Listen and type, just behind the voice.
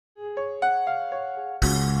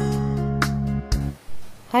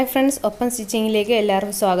Hi friends, open stitching ലേക്ക്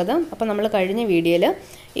എല്ലാവർക്കും സ്വാഗതം. അപ്പോൾ നമ്മൾ കഴിഞ്ഞ വീഡിയോയിൽ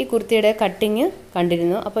ഈ കുർത്തിയുടെ കട്ടിംഗ്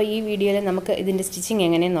കണ്ടിരുന്നു. അപ്പോൾ ഈ വീഡിയോയിൽ നമുക്ക് ഇതിന്റെ സ്റ്റിച്ചിങ്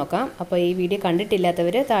എങ്ങനെയെന്ന് നോക്കാം. അപ്പോൾ ഈ വീഡിയോ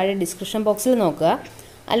കണ്ടിട്ടില്ലാത്തവർ താഴെ ഡിസ്ക്രിപ്ഷൻ ബോക്സിൽ നോക്കുക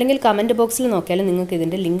അല്ലെങ്കിൽ കമന്റ് ബോക്സിൽ നോക്കിയാൽ നിങ്ങൾക്ക്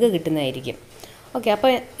ഇതിന്റെ ലിങ്ക് കിട്ടുന്നതായിരിക്കും. ഓക്കേ,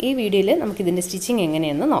 അപ്പോൾ ഈ വീഡിയോയിൽ നമുക്ക് ഇതിന്റെ സ്റ്റിച്ചിങ്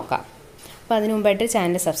എങ്ങനെയെന്ന് നോക്കാം. അപ്പോൾ അതിനു മുമ്പായിട്ട്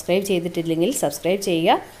ചാനൽ സബ്സ്ക്രൈബ് ചെയ്തിട്ടില്ലെങ്കിൽ സബ്സ്ക്രൈബ്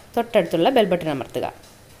ചെയ്യുക, തൊട്ടടുത്തുള്ള ബെൽ ബട്ടൺ അമർത്തുക.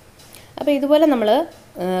 അപ്പോൾ ഇതുപോലെ നമ്മൾ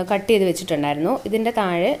കട്ട് ചെയ്ത് വെച്ചിട്ടുണ്ടായിരുന്നു. ഇതിന്റെ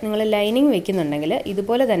താഴെ നിങ്ങൾ ലൈനിങ് വെക്കുന്നുണ്ടെങ്കിൽ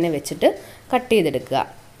ഇതുപോലെ തന്നെ വെച്ചിട്ട് കട്ട് ചെയ്തെടുക്കുക.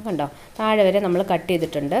 കണ്ടോ, താഴെ വരെ നമ്മൾ കട്ട്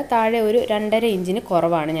ചെയ്തിട്ടുണ്ട്. താഴെ ഒരു 2.5 ഇഞ്ചിന്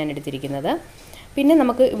കുറവാണ് ഞാൻ എടുത്തിരിക്കുന്നത്. പിന്നെ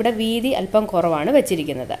നമുക്ക് ഇവിടെ വീതി അല്പം കുറവാണ്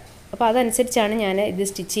വെച്ചിരിക്കുന്നത്. അപ്പോൾ അതനുസരിച്ചാണ് ഞാൻ ഇത്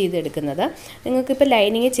സ്റ്റിച്ച് ചെയ്തെടുക്കുന്നത്. നിങ്ങൾക്ക് ഇപ്പോൾ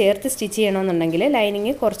ലൈനിങ് ചേർത്ത് സ്റ്റിച്ച് ചെയ്യണമെന്നുണ്ടെങ്കിൽ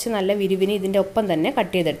ലൈനിങ് കുറച്ച് നല്ല വിരിവിന് ഇതിന്റെ ഒപ്പം തന്നെ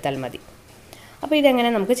കട്ട് ചെയ്തെടുത്താൽ മതി. അപ്പോൾ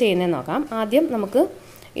ഇതെങ്ങനെ നമുക്ക് ചെയ്യുന്നതെന്ന് നോക്കാം. ആദ്യം നമുക്ക്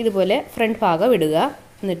ഇതുപോലെ ഫ്രണ്ട് ഭാഗം ഇടുക.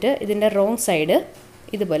 എന്നിട്ട് ഇതിന്റെ റോങ് സൈഡ്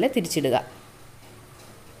ഇതുപോലെ തിരിച്ചിടുക.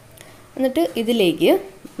 എന്നിട്ട് ഇതിലേക്ക്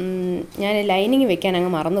ഞാൻ ലൈനിങ് വെക്കാൻ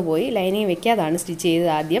അങ്ങ് മറന്നുപോയി. ലൈനിങ് വെക്കാതാണ് സ്റ്റിച്ച്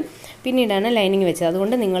ചെയ്തത് ആദ്യം, പിന്നീടാണ് ലൈനിങ് വെച്ചത്.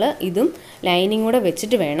 അതുകൊണ്ട് നിങ്ങൾ ഇതും ലൈനിങ് കൂടെ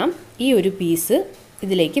വെച്ചിട്ട് വേണം ഈ ഒരു പീസ്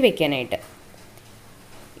ഇതിലേക്ക് വെക്കാനായിട്ട്.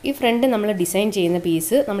 ഈ ഫ്രണ്ട് നമ്മൾ ഡിസൈൻ ചെയ്യുന്ന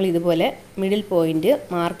പീസ് നമ്മൾ ഇതുപോലെ മിഡിൽ പോയിന്റ്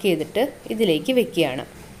മാർക്ക് ചെയ്തിട്ട് ഇതിലേക്ക് വെക്കുകയാണ്.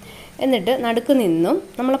 എന്നിട്ട് നടുക്ക് നിന്നും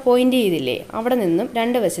നമ്മൾ പോയിന്റ് ചെയ്തില്ലേ, അവിടെ നിന്നും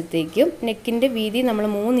രണ്ട് വശത്തേക്കും നെക്കിന്റെ വീതി നമ്മൾ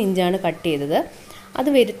 3 ഇഞ്ചാണ് കട്ട് ചെയ്തത്. അത്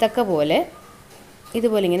വരത്തക്ക പോലെ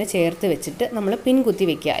ഇതുപോലെ ഇങ്ങനെ ചേർത്ത് വെച്ചിട്ട് നമ്മൾ പിൻ കുത്തി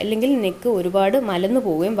വെക്കുക. അല്ലെങ്കിൽ നെക്ക് ഒരുപാട് മലന്നു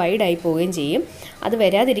പോവുകയും വൈഡായി പോവുകയും ചെയ്യും. അത്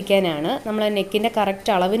വരാതിരിക്കാനാണ് നമ്മൾ നെക്കിന്റെ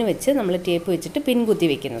കറക്റ്റ് അളവിന് വെച്ച് നമ്മൾ ടേപ്പ് വെച്ചിട്ട് പിൻ കുത്തി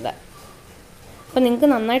വെക്കുന്നത്. അപ്പോൾ നിങ്ങൾക്ക്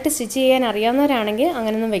നന്നായിട്ട് സ്റ്റിച്ച് ചെയ്യാൻ അറിയാവുന്നവരാണെങ്കിൽ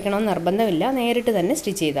അങ്ങനെയൊന്നും വെക്കണമെന്ന് നിർബന്ധമില്ല, നേരിട്ട് തന്നെ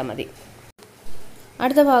സ്റ്റിച്ച് ചെയ്താൽ മതി.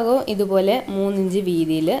 അടുത്ത ഭാഗവും ഇതുപോലെ 3 ഇഞ്ച്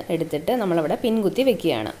വീതിയിൽ എടുത്തിട്ട് നമ്മളവിടെ പിൻ കുത്തി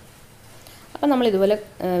വെക്കുകയാണ്. അപ്പോൾ നമ്മൾ ഇതുപോലെ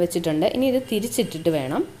വെച്ചിട്ടുണ്ട്. ഇനി ഇത് തിരിച്ചിട്ടിട്ട്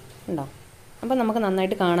വേണം, ഉണ്ടോ? അപ്പോൾ നമുക്ക്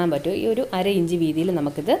നന്നായിട്ട് കാണാൻ പറ്റും. ഈ ഒരു 1/2 ഇഞ്ച് വീതിയിൽ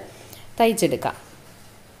നമുക്കിത് തയ്ച്ചെടുക്കാം.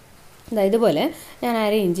 ഇതുപോലെ ഞാൻ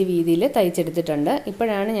 1/2 ഇഞ്ച് വീതിയിൽ തയ്ച്ചെടുത്തിട്ടുണ്ട്.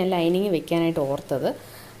 ഇപ്പോഴാണ് ഞാൻ ലൈനിങ് വെക്കാനായിട്ട് ഓർത്തത്.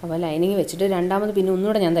 അപ്പോൾ ലൈനിങ് വെച്ചിട്ട് രണ്ടാമത് പിന്നെ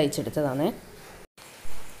ഒന്നുകൂടെ ഞാൻ തയ്ച്ചെടുത്തതാണ്.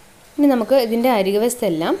 ഇനി നമുക്ക് ഇതിൻ്റെ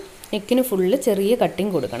അരികുവശത്തെല്ലാം നെക്കിന് ഫുള്ള് ചെറിയ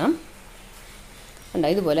കട്ടിങ് കൊടുക്കണം. കണ്ടോ,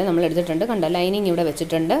 ഇതുപോലെ നമ്മൾ എടുത്തിട്ടുണ്ട്. കണ്ടോ, ലൈനിങ് ഇവിടെ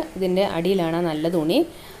വെച്ചിട്ടുണ്ട്. ഇതിൻ്റെ അടിയിലാണ് നല്ല തുണി.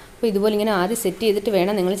 അപ്പോൾ ഇതുപോലെ ഇങ്ങനെ ആദ്യം സെറ്റ് ചെയ്തിട്ട്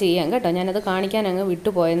വേണം നിങ്ങൾ ചെയ്യാൻ കേട്ടോ. ഞാനത് കാണിക്കാൻ അങ്ങ്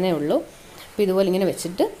വിട്ടുപോയെന്നേ ഉള്ളൂ. അപ്പോൾ ഇതുപോലെ ഇങ്ങനെ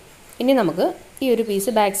വെച്ചിട്ട് ഇനി നമുക്ക് ഈ ഒരു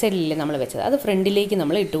പീസ് ബാക്ക് സൈഡിലല്ലേ നമ്മൾ വെച്ചത്, അത് ഫ്രണ്ടിലേക്ക്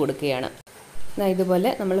നമ്മൾ ഇട്ട് കൊടുക്കുകയാണ്. ഇതുപോലെ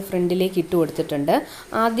നമ്മൾ ഫ്രണ്ടിലേക്ക് ഇട്ട് കൊടുത്തിട്ടുണ്ട്.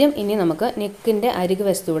 ആദ്യം ഇനി നമുക്ക് നെക്കിൻ്റെ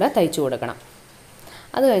അരികുവശത്തൂടെ തയ്ച്ചു കൊടുക്കണം.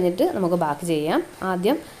 അത് കഴിഞ്ഞിട്ട് നമുക്ക് ബാക്കി ചെയ്യാം.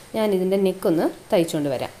 ആദ്യം ഞാൻ ഇതിൻ്റെ നെക്കൊന്ന്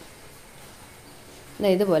തയ്ച്ചുകൊണ്ട് വരാം.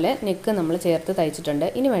 ഇതുപോലെ നെക്ക് നമ്മൾ ചേർത്ത് തയ്ച്ചിട്ടുണ്ട്.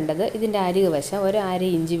 ഇനി വേണ്ടത് ഇതിൻ്റെ അരികുവശം ഒരു 1/2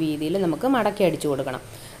 ഇഞ്ച് വീതിയിൽ നമുക്ക് മടക്കി അടിച്ചു കൊടുക്കണം.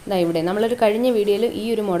 ഇവിടെ നമ്മളൊരു കഴിഞ്ഞ വീഡിയോയിൽ ഈ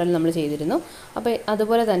ഒരു മോഡൽ നമ്മൾ ചെയ്തിരുന്നു. അപ്പോൾ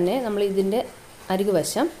അതുപോലെ തന്നെ നമ്മൾ ഇതിൻ്റെ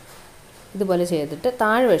അരികുവശം ഇതുപോലെ ചെയ്തിട്ട്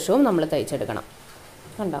താഴ്വശവും നമ്മൾ തയ്ച്ചെടുക്കണം.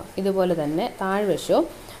 കണ്ടോ, ഇതുപോലെ തന്നെ താഴ്വശവും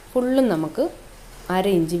ഫുള്ളും നമുക്ക്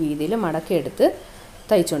 1/2 ഇഞ്ച് വീതിയിൽ മടക്കിയെടുത്ത്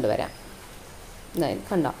തയ്ച്ചുകൊണ്ട് വരാം.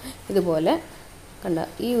 കണ്ടോ, ഇതുപോലെ കണ്ടോ,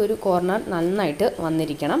 ഈ ഒരു കോർണർ നന്നായിട്ട്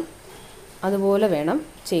വന്നിരിക്കണം. അതുപോലെ വേണം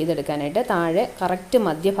ചെയ്തെടുക്കാനായിട്ട്. താഴെ കറക്റ്റ്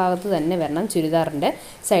മധ്യഭാഗത്ത് തന്നെ വരണം. ചുരിദാറിൻ്റെ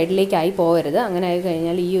സൈഡിലേക്കായി പോകരുത്. അങ്ങനെ ആയി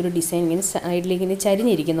കഴിഞ്ഞാൽ ഈ ഒരു ഡിസൈൻ ഇങ്ങനെ സൈഡിലേക്ക് ഇങ്ങനെ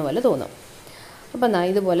ചരിഞ്ഞിരിക്കുന്ന പോലെ തോന്നും. അപ്പോൾ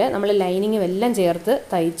ഇതുപോലെ നമ്മൾ ലൈനിങ്ങും എല്ലാം ചേർത്ത്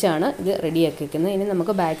തയ്ച്ചാണ് ഇത് റെഡിയാക്കി വെക്കുന്നത്. ഇനി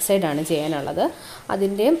നമുക്ക് ബാക്ക് സൈഡാണ് ചെയ്യാനുള്ളത്.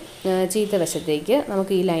 അതിൻ്റെ ചീത്ത വശത്തേക്ക്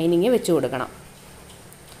നമുക്ക് ഈ ലൈനിങ് വെച്ച് കൊടുക്കണം.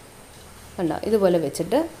 കണ്ടോ, ഇതുപോലെ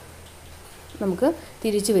വെച്ചിട്ട് നമുക്ക്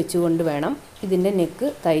തിരിച്ച് വെച്ചുകൊണ്ട് വേണം ഇതിൻ്റെ നെക്ക്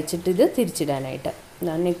തയ്ച്ചിട്ട് ഇത് തിരിച്ചിടാനായിട്ട്.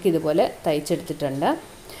 നെക്ക് ഇതുപോലെ തയ്ച്ചെടുത്തിട്ടുണ്ട്.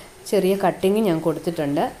 ചെറിയ കട്ടിങ് ഞാൻ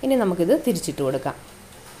കൊടുത്തിട്ടുണ്ട്. ഇനി നമുക്കിത് തിരിച്ചിട്ട് കൊടുക്കാം.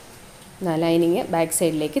 ലൈനിങ് ബാക്ക്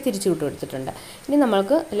സൈഡിലേക്ക് തിരിച്ചു വിട്ട് കൊടുത്തിട്ടുണ്ട്. ഇനി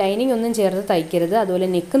നമുക്ക് ലൈനിങ് ഒന്നും ചേർത്ത് തയ്ക്കരുത്, അതുപോലെ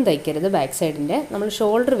നെക്കും തയ്ക്കരുത്. ബാക്ക് സൈഡിൻ്റെ നമ്മൾ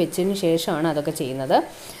ഷോൾഡർ വെച്ചതിന് ശേഷമാണ് അതൊക്കെ ചെയ്യുന്നത്.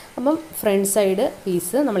 അപ്പം ഫ്രണ്ട് സൈഡ്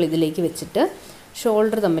പീസ് നമ്മൾ ഇതിലേക്ക് വെച്ചിട്ട്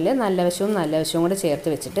ഷോൾഡർ തമ്മിൽ നല്ല വശവും കൂടെ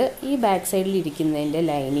ചേർത്ത് വെച്ചിട്ട് ഈ ബാക്ക് സൈഡിൽ ഇരിക്കുന്നതിൻ്റെ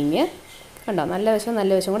ലൈനിങ് കണ്ടോ, നല്ല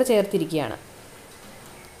വശവും കൂടെ ചേർത്തിരിക്കുകയാണ്.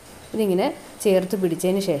 ഇതിങ്ങനെ ചേർത്ത്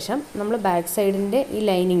പിടിച്ചതിന് ശേഷം നമ്മൾ ബാക്ക് സൈഡിൻ്റെ ഈ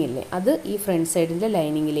ലൈനിങ് ഇല്ലേ, അത് ഈ ഫ്രണ്ട് സൈഡിൻ്റെ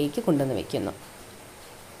ലൈനിങ്ങിലേക്ക് കൊണ്ടുവന്ന് വെക്കുന്നു.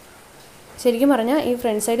 ശരിക്കും പറഞ്ഞാൽ ഈ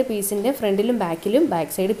ഫ്രണ്ട് സൈഡ് പീസിൻ്റെ ഫ്രണ്ടിലും ബാക്കിലും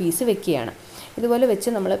ബാക്ക് സൈഡ് പീസ് വെക്കുകയാണ്. ഇതുപോലെ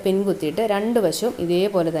വെച്ച് നമ്മൾ പിൻ കുത്തിയിട്ട് രണ്ട് വശവും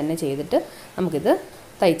ഇതേപോലെ തന്നെ ചെയ്തിട്ട് നമുക്കിത്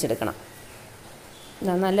തയ്ച്ചെടുക്കണം.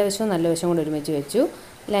 നല്ല വശവും കൂടെ ഒരുമിച്ച് വെച്ചു,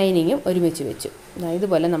 ലൈനിങ്ങും ഒരുമിച്ച് വെച്ചു.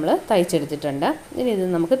 ഇതുപോലെ നമ്മൾ തയ്ച്ചെടുത്തിട്ടുണ്ട്. ഇനി ഇത്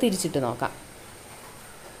നമുക്ക് തിരിച്ചിട്ട് നോക്കാം.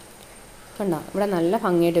 കണ്ടോ, ഇവിടെ നല്ല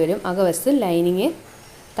ഭംഗിയായിട്ട് വരും. അകവശത്ത് ലൈനിങ്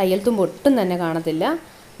തയ്യൽ തുമ്പ് ഒട്ടും തന്നെ കാണത്തില്ല,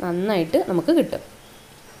 നന്നായിട്ട് നമുക്ക് കിട്ടും.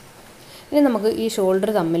 ഇനി നമുക്ക് ഈ ഷോൾഡർ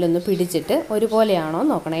തമ്മിലൊന്ന് പിടിച്ചിട്ട് ഒരുപോലെയാണോ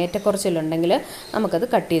നോക്കണം. ഏറ്റക്കുറച്ചിലുണ്ടെങ്കിൽ നമുക്കത്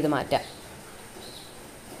കട്ട് ചെയ്ത് മാറ്റാം.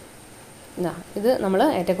 ഇത് നമ്മൾ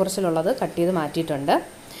ഏറ്റക്കുറച്ചിലുള്ളത് കട്ട് ചെയ്ത് മാറ്റിയിട്ടുണ്ട്.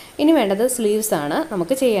 ഇനി വേണ്ടത് സ്ലീവ്സ് ആണ്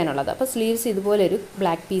നമുക്ക് ചെയ്യാനുള്ളത്. അപ്പോൾ സ്ലീവ്സ് ഇതുപോലെ ഒരു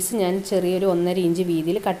ബ്ലാക്ക് പീസ് ഞാൻ ചെറിയൊരു 1.5 ഇഞ്ച്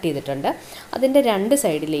വീതിയിൽ കട്ട് ചെയ്തിട്ടുണ്ട്. അതിൻ്റെ 2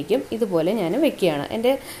 സൈഡിലേക്കും ഇതുപോലെ ഞാൻ വെക്കുകയാണ്.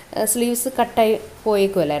 എൻ്റെ സ്ലീവ്സ് കട്ടായി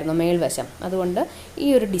പോയേക്കുമല്ലായിരുന്നു മേൽവശം, അതുകൊണ്ട് ഈ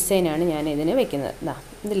ഒരു ഡിസൈനാണ് ഞാൻ ഇതിന് വെക്കുന്നത്.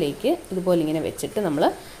 ഇതിലേക്ക് ഇതുപോലെ ഇങ്ങനെ വെച്ചിട്ട് നമ്മൾ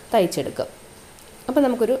തയ്ച്ചെടുക്കും. അപ്പോൾ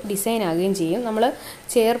നമുക്കൊരു ഡിസൈൻ ആകുകയും ചെയ്യും, നമ്മൾ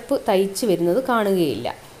ചേർപ്പ് തയ്ച്ച് വരുന്നത് കാണുകയില്ല.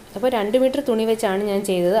 അപ്പോൾ 2 മീറ്റർ തുണി വെച്ചാണ് ഞാൻ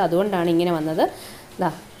ചെയ്തത്, അതുകൊണ്ടാണ് ഇങ്ങനെ വന്നത്.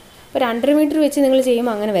 അപ്പോൾ 2.5 മീറ്റർ വെച്ച് നിങ്ങൾ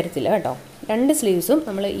ചെയ്യുമ്പോൾ അങ്ങനെ വരത്തില്ല കേട്ടോ. 2 സ്ലീവ്സും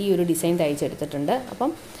നമ്മൾ ഈ ഒരു ഡിസൈൻ തയ്ച്ചെടുത്തിട്ടുണ്ട്. അപ്പം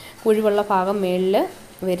കുഴിവുള്ള ഭാഗം മേളിൽ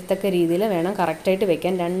വരത്തക്ക രീതിയിൽ വേണം കറക്റ്റായിട്ട്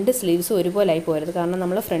വെക്കാൻ. 2 സ്ലീവ്സും ഒരുപോലെ ആയി പോരുത്, കാരണം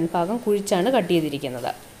നമ്മൾ ഫ്രണ്ട് ഭാഗം കുഴിച്ചാണ് കട്ട്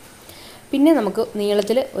ചെയ്തിരിക്കുന്നത്. പിന്നെ നമുക്ക്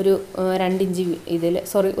നീളത്തിൽ ഒരു 2 ഇഞ്ച്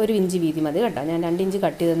ഒരു ഇഞ്ച് വീതി മതി കേട്ടോ. ഞാൻ 2 ഇഞ്ച്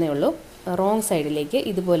കട്ട് ചെയ്തതേ ഉള്ളൂ. റോങ് സൈഡിലേക്ക്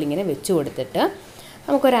ഇതുപോലെ ഇങ്ങനെ വെച്ച് കൊടുത്തിട്ട്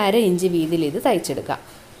നമുക്കൊരു 1/2 ഇഞ്ച് വീതിയിൽ ഇത് തയ്ച്ചെടുക്കാം.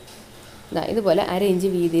 ഇതുപോലെ 1/2 ഇഞ്ച്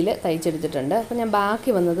വീതിയിൽ തയ്ച്ചെടുത്തിട്ടുണ്ട്. അപ്പോൾ ഞാൻ ബാക്കി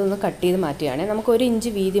വന്നത് ഒന്ന് കട്ട് ചെയ്ത് മാറ്റുകയാണെങ്കിൽ നമുക്ക് 1 ഇഞ്ച്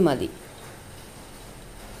വീതി മതി.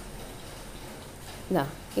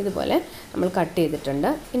 ഇതുപോലെ നമ്മൾ കട്ട് ചെയ്തിട്ടുണ്ട്.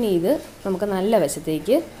 ഇനി ഇത് നമുക്ക് നല്ല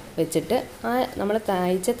വശത്തേക്ക് വെച്ചിട്ട് നമ്മൾ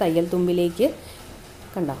തയ്ച്ച തയ്യൽ തുമ്പിലേക്ക്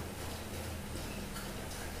കണ്ടോ,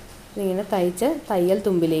 ഇങ്ങനെ തയ്ച്ച തയ്യൽ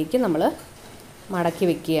തുമ്പിലേക്ക് നമ്മൾ മടക്കി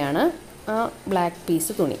വെക്കുകയാണ് ആ ബ്ലാക്ക്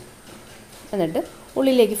പീസ് തുണി. എന്നിട്ട്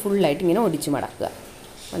ഉള്ളിലേക്ക് ഫുള്ളായിട്ട് ഇങ്ങനെ ഒടിച്ച് മടക്കുക.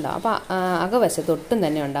 ഉണ്ടാവും. അപ്പോൾ അകവശത്ത് ഒട്ടും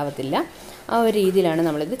തന്നെ ഉണ്ടാവത്തില്ല. ആ ഒരു രീതിയിലാണ്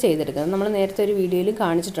നമ്മളിത് ചെയ്തെടുക്കുന്നത്. നമ്മൾ നേരത്തെ ഒരു വീഡിയോയിൽ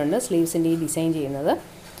കാണിച്ചിട്ടുണ്ട് സ്ലീവ്സിൻ്റെ ഈ ഡിസൈൻ ചെയ്യുന്നത്.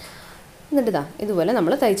 എന്നിട്ട് ഇതുപോലെ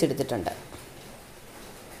നമ്മൾ തയ്ച്ചെടുത്തിട്ടുണ്ട്.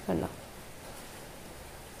 കണ്ടോ.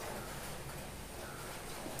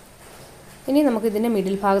 ഇനി നമുക്ക് ഇതിൻ്റെ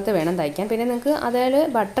മിഡിൽ ഭാഗത്ത് വേണം തയ്ക്കാൻ. പിന്നെ നിങ്ങൾക്ക് അതായത്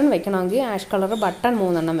ബട്ടൺ വെക്കണമെങ്കിൽ ആഷ് കളർ ബട്ടൺ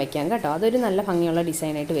 3 എണ്ണം വെക്കാം കേട്ടോ. അതൊരു നല്ല ഭംഗിയുള്ള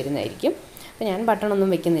ഡിസൈനായിട്ട് വരുന്നതായിരിക്കും. അപ്പോൾ ഞാൻ ബട്ടണൊന്നും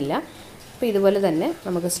വെക്കുന്നില്ല. അപ്പോൾ ഇതുപോലെ തന്നെ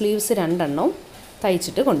നമുക്ക് സ്ലീവ്സ് 2 എണ്ണവും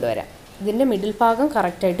തയ്ച്ചിട്ട് കൊണ്ടുവരാം. ഇതിൻ്റെ മിഡിൽ ഭാഗം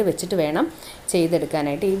കറക്റ്റായിട്ട് വെച്ചിട്ട് വേണം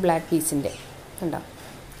ചെയ്തെടുക്കാനായിട്ട് ഈ ബ്ലാക്ക് പീസിൻ്റെ. കണ്ടോ.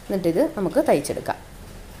 എന്നിട്ടിത് നമുക്ക് തയ്ച്ചെടുക്കാം.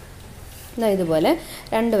 ഇതുപോലെ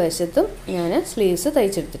 2 വശത്തും ഞാൻ സ്ലീവ്സ്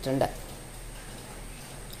തയ്ച്ചെടുത്തിട്ടുണ്ട്.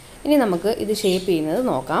 ഇനി നമുക്ക് ഇത് ഷേപ്പ് ചെയ്യുന്നത്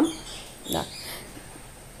നോക്കാം.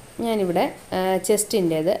 ഞാനിവിടെ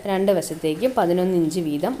ചെസ്റ്റിൻ്റേത് 2 വശത്തേക്കും 11 ഇഞ്ച്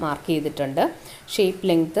വീതം മാർക്ക് ചെയ്തിട്ടുണ്ട്. ഷേപ്പ്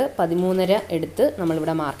ലെങ്ത്ത് 13.5 എടുത്ത്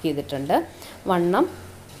നമ്മളിവിടെ മാർക്ക് ചെയ്തിട്ടുണ്ട്. വണ്ണം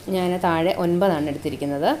ഞാൻ താഴെ 9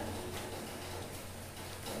 എടുത്തിരിക്കുന്നത്.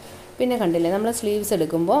 പിന്നെ കണ്ടില്ലേ, നമ്മൾ സ്ലീവ്സ്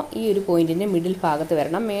എടുക്കുമ്പോൾ ഈ ഒരു പോയിൻറ്റിൻ്റെ മിഡിൽ ഭാഗത്ത്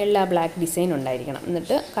വരണം. മേളിൽ ആ ബ്ലാക്ക് ഡിസൈൻ ഉണ്ടായിരിക്കണം.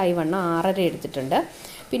 എന്നിട്ട് കൈവണ്ണം 6.5 എടുത്തിട്ടുണ്ട്.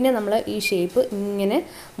 പിന്നെ നമ്മൾ ഈ ഷേപ്പ് ഇങ്ങനെ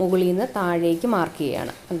മുകളിൽ നിന്ന് താഴേക്ക് മാർക്ക്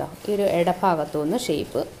ചെയ്യുകയാണ്. കണ്ടോ, ഈ ഒരു ഇടഭാഗത്തുനിന്ന്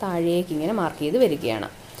ഷേപ്പ് താഴേക്ക് ഇങ്ങനെ മാർക്ക് ചെയ്ത് വരികയാണ്.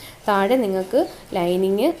 താഴെ നിങ്ങൾക്ക്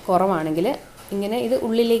ലൈനിങ് കുറവാണെങ്കിൽ ഇങ്ങനെ ഇത്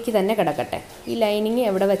ഉള്ളിലേക്ക് തന്നെ കിടക്കട്ടെ. ഈ ലൈനിങ്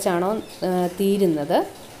എവിടെ വെച്ചാണോ തീരുന്നത്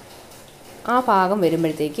ആ ഭാഗം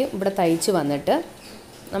വരുമ്പോഴത്തേക്ക് ഇവിടെ തയ്ച്ച് വന്നിട്ട്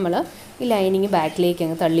നമ്മൾ ഈ ലൈനിങ് ബാക്കിലേക്ക്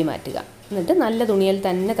അങ്ങ് തള്ളി മാറ്റുക. എന്നിട്ട് നല്ല തുണിയിൽ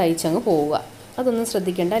തന്നെ തയ്ച്ചങ്ങ് പോവുക. അതൊന്നും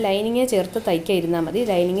ശ്രദ്ധിക്കേണ്ട, ലൈനിങ്ങെ ചേർത്ത് തയ്ക്കാൻ ഇരുന്നാൽ മതി.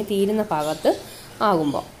 ലൈനിങ് തീരുന്ന ഭാഗത്ത്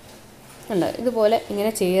ആകുമ്പോൾ ഉണ്ട് ഇതുപോലെ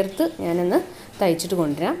ഇങ്ങനെ ചേർത്ത് ഞാനൊന്ന് തയ്ച്ചിട്ട്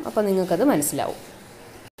കൊണ്ടുവരാം. അപ്പോൾ നിങ്ങൾക്കത് മനസ്സിലാവും.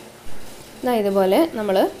 ഇതുപോലെ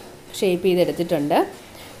നമ്മൾ ഷേപ്പ് ചെയ്തെടുത്തിട്ടുണ്ട്.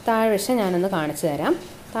 താഴ്വശം ഞാനൊന്ന് കാണിച്ചു തരാം.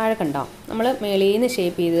 താഴെ കണ്ടോ, നമ്മൾ മേളിൽ നിന്ന്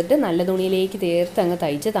ഷേപ്പ് ചെയ്തിട്ട് നല്ല തുണിയിലേക്ക് ചേർത്ത് അങ്ങ്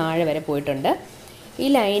തയ്ച്ച് താഴെ വരെ പോയിട്ടുണ്ട്. ഈ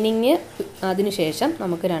ലൈനിങ് അതിന് ശേഷം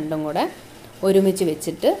നമുക്ക് രണ്ടും കൂടെ ഒരുമിച്ച്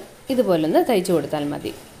വെച്ചിട്ട് ഇതുപോലെ ഒന്ന് തയ്ച്ച് കൊടുത്താൽ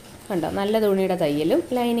മതി. കണ്ടോ, നല്ല തുണിയുടെ തയ്യലും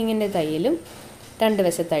ലൈനിങ്ങിൻ്റെ തയ്യലും 2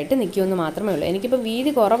 വശത്തായിട്ട് നിൽക്കുമെന്ന് മാത്രമേ ഉള്ളൂ. എനിക്കിപ്പോൾ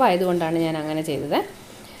വീതി കുറവായതുകൊണ്ടാണ് ഞാൻ അങ്ങനെ ചെയ്തത്.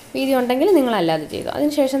 വീതി ഉണ്ടെങ്കിൽ നിങ്ങളല്ലാതെ ചെയ്തു.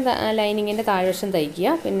 അതിനുശേഷം ലൈനിങ്ങിൻ്റെ താഴ്വശം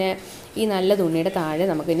തയ്ക്കുക. പിന്നെ ഈ നല്ല തുണിയുടെ താഴെ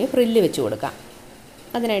നമുക്കിനി ഫ്രില്ല് വെച്ച് കൊടുക്കാം.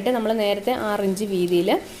 അതിനായിട്ട് നമ്മൾ നേരത്തെ 6 ഇഞ്ച് വീതിയിൽ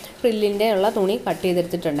ഫ്രില്ലിൻ്റെ ഉള്ള തുണി കട്ട്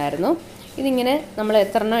ചെയ്തെടുത്തിട്ടുണ്ടായിരുന്നു. ഇതിങ്ങനെ നമ്മൾ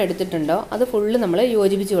എത്ര എണ്ണം എടുത്തിട്ടുണ്ടോ അത് ഫുള്ള് നമ്മൾ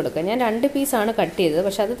യോജിപ്പിച്ച് കൊടുക്കുക. ഞാൻ 2 പീസാണ് കട്ട് ചെയ്തത്,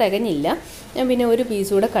 പക്ഷെ അത് തികഞ്ഞില്ല. ഞാൻ പിന്നെ ഒരു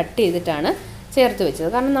പീസ് കൂടെ കട്ട് ചെയ്തിട്ടാണ് ചേർത്ത് വെച്ചത്.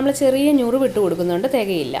 കാരണം നമ്മൾ ചെറിയ ഞുറ് വിട്ട് കൊടുക്കുന്നതുകൊണ്ട്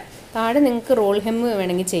തികയില്ല. താഴെ നിങ്ങൾക്ക് റോൾ ഹെമ്മ്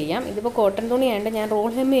വേണമെങ്കിൽ ചെയ്യാം. ഇതിപ്പോൾ കോട്ടൺ തുണിയായതുകൊണ്ട് ഞാൻ റോൾ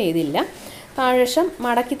ഹെമ്മ് ചെയ്തില്ല. താഴ്വശം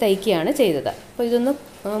മടക്കി തയ്ക്കുകയാണ് ചെയ്തത്. അപ്പോൾ ഇതൊന്ന്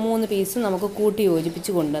 3 പീസ് നമുക്ക് കൂട്ടി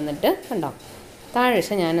യോജിപ്പിച്ച് കൊണ്ടുവന്നിട്ട് കണ്ടോ,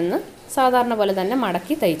 താഴ്വശം ഞാനൊന്ന് സാധാരണ പോലെ തന്നെ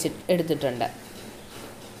മടക്കി എടുത്തിട്ടുണ്ട്.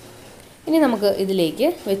 ഇനി നമുക്ക് ഇതിലേക്ക്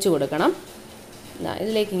വെച്ച് കൊടുക്കണം.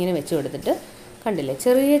 ഇതിലേക്ക് ഇങ്ങനെ വെച്ച് കൊടുത്തിട്ട് കണ്ടില്ലേ,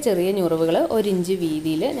 ചെറിയ ചെറിയ ഞുറിവുകൾ 1 ഇഞ്ച്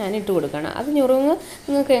വീതിയിൽ ഞാൻ ഇട്ട് കൊടുക്കണം. അത് ഞുറിവ്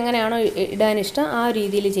നിങ്ങൾക്ക് എങ്ങനെയാണോ ഇടാനിഷ്ടം ആ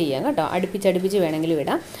രീതിയിൽ ചെയ്യാം കേട്ടോ. അടുപ്പിച്ചടുപ്പിച്ച് വേണമെങ്കിലും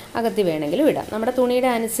ഇടാം, അകത്തി വേണമെങ്കിലും ഇടാം. നമ്മുടെ തുണിയുടെ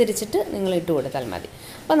അനുസരിച്ചിട്ട് നിങ്ങൾ ഇട്ട് കൊടുത്താൽ മതി.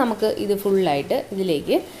 അപ്പോൾ നമുക്ക് ഇത് ഫുള്ളായിട്ട്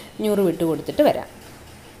ഇതിലേക്ക് ഞുറിവിട്ട് കൊടുത്തിട്ട് വരാം.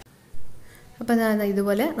 അപ്പോൾ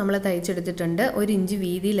ഇതുപോലെ നമ്മൾ തയ്ച്ചെടുത്തിട്ടുണ്ട്. 1 ഇഞ്ച്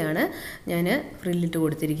വീതിയിലാണ് ഞാൻ ഫ്രില്ലിട്ട്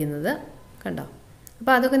കൊടുത്തിരിക്കുന്നത്. കണ്ടോ,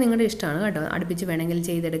 അപ്പോൾ അതൊക്കെ നിങ്ങളുടെ ഇഷ്ടമാണ് കേട്ടോ. അടുപ്പിച്ച് വേണമെങ്കിൽ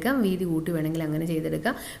ചെയ്തെടുക്കാം, വീതി കൂട്ടി വേണമെങ്കിൽ അങ്ങനെ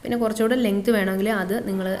ചെയ്തെടുക്കാം. പിന്നെ കുറച്ചുകൂടെ ലെങ്ത്ത് വേണമെങ്കിൽ അത്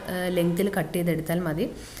നിങ്ങൾ ലെങ്ത്തിൽ കട്ട് ചെയ്തെടുത്താൽ മതി.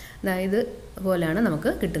 അതായത് പോലെയാണ് നമുക്ക്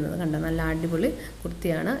കിട്ടുന്നത്. കണ്ടോ, നല്ല അടിപൊളി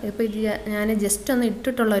കുർത്തിയാണ്. ഇപ്പോൾ ഇത് ഞാൻ ജസ്റ്റ് ഒന്ന്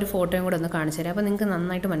ഇട്ടിട്ടുള്ള ഒരു ഫോട്ടോയും കൂടെ ഒന്ന് കാണിച്ചു തരാം. അപ്പോൾ നിങ്ങൾക്ക്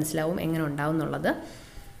നന്നായിട്ട് മനസ്സിലാവും എങ്ങനെ ഉണ്ടാവും എന്നുള്ളത്.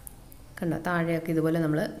 കണ്ടോ, താഴെയൊക്കെ ഇതുപോലെ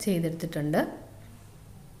നമ്മൾ ചെയ്തെടുത്തിട്ടുണ്ട്.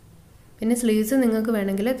 പിന്നെ സ്ലീവ്സ് നിങ്ങൾക്ക്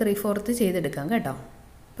വേണമെങ്കിൽ 3/4 ചെയ്തെടുക്കാം കേട്ടോ.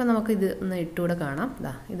 അപ്പോൾ നമുക്കിത് ഒന്ന് ഇട്ടുകൂടെ കാണാം.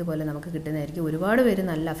 ഇതുപോലെ നമുക്ക് കിട്ടുന്നതായിരിക്കും. ഒരുപാട് പേര്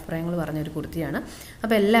നല്ല അഭിപ്രായങ്ങൾ പറഞ്ഞൊരു കുർത്തിയാണ്.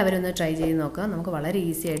 അപ്പോൾ എല്ലാവരും ഒന്ന് ട്രൈ ചെയ്ത് നോക്കുക. നമുക്ക് വളരെ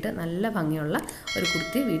ഈസി ആയിട്ട് നല്ല ഭംഗിയുള്ള ഒരു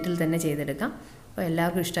കുർത്തി വീട്ടിൽ തന്നെ ചെയ്തെടുക്കാം. അപ്പോൾ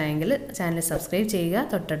എല്ലാവർക്കും ഇഷ്ടമായെങ്കിൽ ചാനൽ സബ്സ്ക്രൈബ് ചെയ്യുക,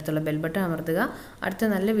 തൊട്ടടുത്തുള്ള ബെൽ ബട്ടൺ അമർത്തുക.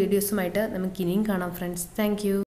 അടുത്ത നല്ല വീഡിയോസുമായിട്ട് നമുക്ക് ഇനിയും കാണാം ഫ്രണ്ട്സ്. താങ്ക്